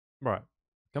Right.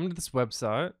 Come to this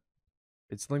website.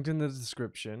 It's linked in the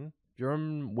description. If you're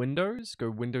on Windows, go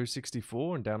Windows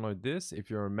 64 and download this. If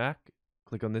you're on Mac,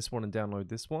 click on this one and download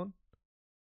this one.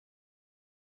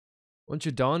 Once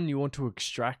you're done, you want to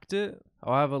extract it.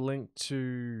 I'll have a link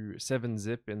to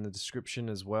 7-zip in the description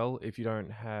as well if you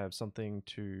don't have something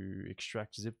to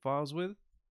extract zip files with.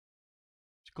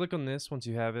 Just click on this. Once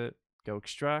you have it, go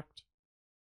extract.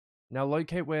 Now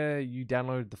locate where you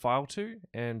downloaded the file to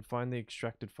and find the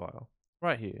extracted file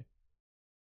right here.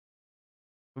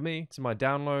 For me, it's in my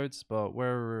downloads, but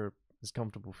wherever is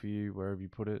comfortable for you, wherever you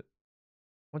put it.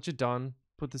 Once you're done,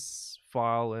 put this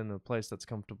file in a place that's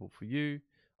comfortable for you.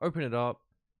 Open it up.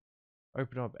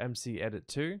 Open up MCEdit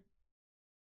 2.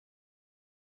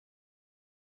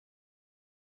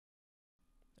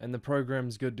 And the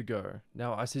program's good to go.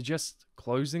 Now, I suggest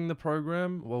closing the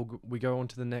program while we go on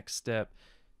to the next step,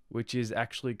 which is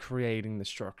actually creating the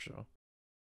structure.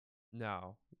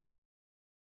 Now,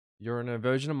 you're in a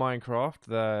version of Minecraft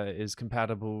that is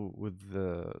compatible with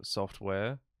the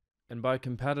software. And by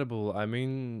compatible, I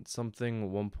mean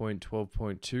something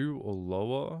 1.12.2 or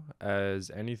lower, as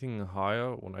anything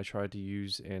higher when I tried to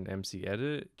use in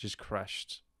MCEdit just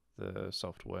crashed the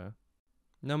software.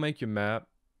 Now make your map.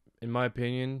 In my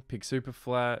opinion, pick super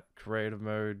flat, creative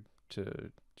mode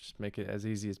to just make it as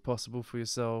easy as possible for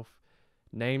yourself.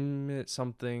 Name it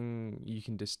something you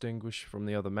can distinguish from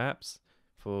the other maps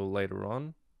for later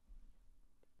on.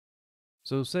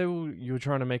 So say you're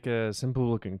trying to make a simple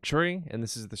looking tree and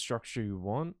this is the structure you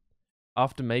want.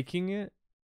 After making it,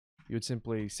 you would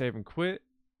simply save and quit,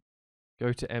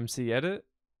 go to MCEdit,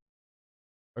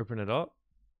 open it up.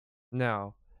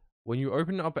 Now, when you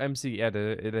open up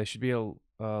MCEdit, there should be a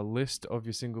list of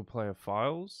your single player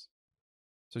files.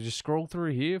 So just scroll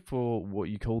through here for what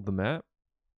you called the map.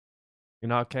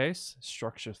 In our case,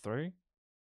 structure 3.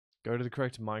 Go to the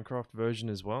correct Minecraft version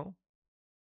as well.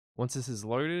 Once this is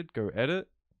loaded, go edit.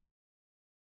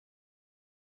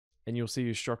 And you'll see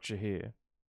your structure here.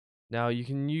 Now you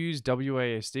can use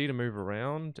WASD to move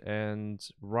around and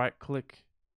right click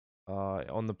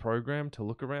on the program to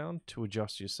look around to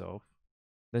adjust yourself.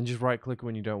 Then just right click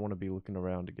when you don't want to be looking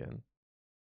around again.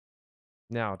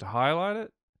 Now to highlight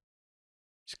it,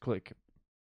 just click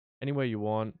anywhere you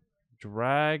want.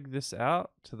 Drag this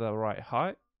out to the right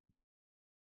height.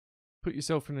 Put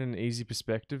yourself in an easy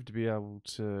perspective to be able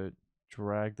to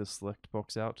drag the select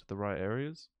box out to the right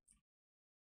areas.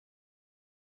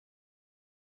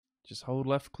 Just hold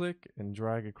left click and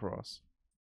drag across.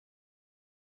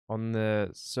 On the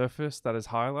surface that is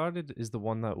highlighted is the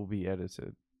one that will be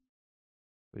edited.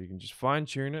 So you can just fine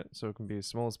tune it so it can be as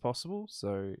small as possible.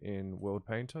 So in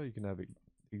WorldPainter, you can have it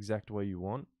the exact way you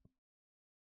want.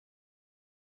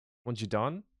 Once you're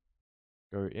done,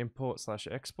 go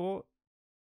import/export.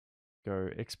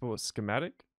 Go export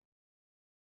schematic.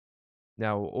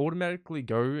 Now it will automatically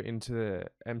go into the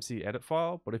MCEdit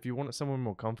file, but if you want it somewhere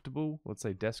more comfortable, let's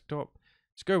say desktop,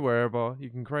 just go wherever.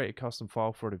 You can create a custom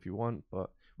file for it if you want,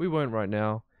 but we won't right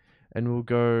now. And we'll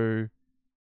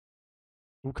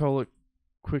call it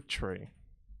quick tree.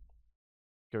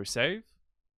 Go save.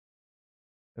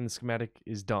 And the schematic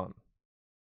is done.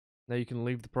 Now you can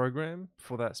leave the program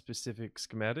for that specific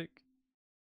schematic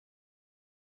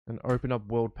and open up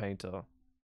WorldPainter.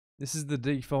 This is the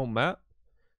default map.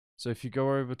 So if you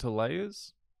go over to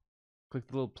layers, click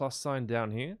the little plus sign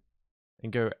down here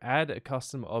and go add a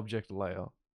custom object layer.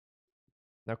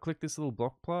 Now click this little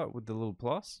block plot with the little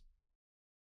plus.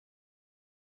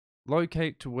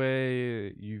 Locate to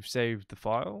where you've saved the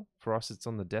file. For us, it's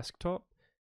on the desktop.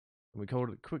 And we called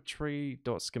it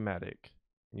quicktree.schematic.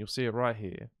 And you'll see it right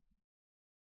here.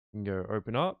 You can go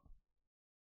open up.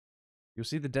 You'll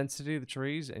see the density of the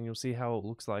trees and you'll see how it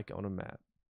looks like on a map.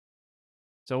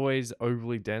 It's always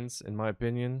overly dense in my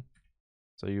opinion.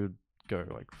 So you would go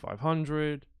like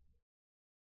 500.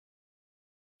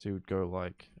 So you would go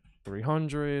like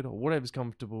 300 or whatever's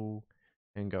comfortable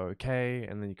and go okay,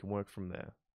 and then you can work from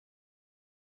there.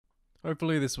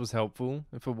 Hopefully this was helpful.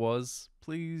 If it was,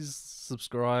 please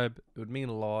subscribe. It would mean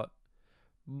a lot.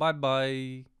 Bye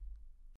bye.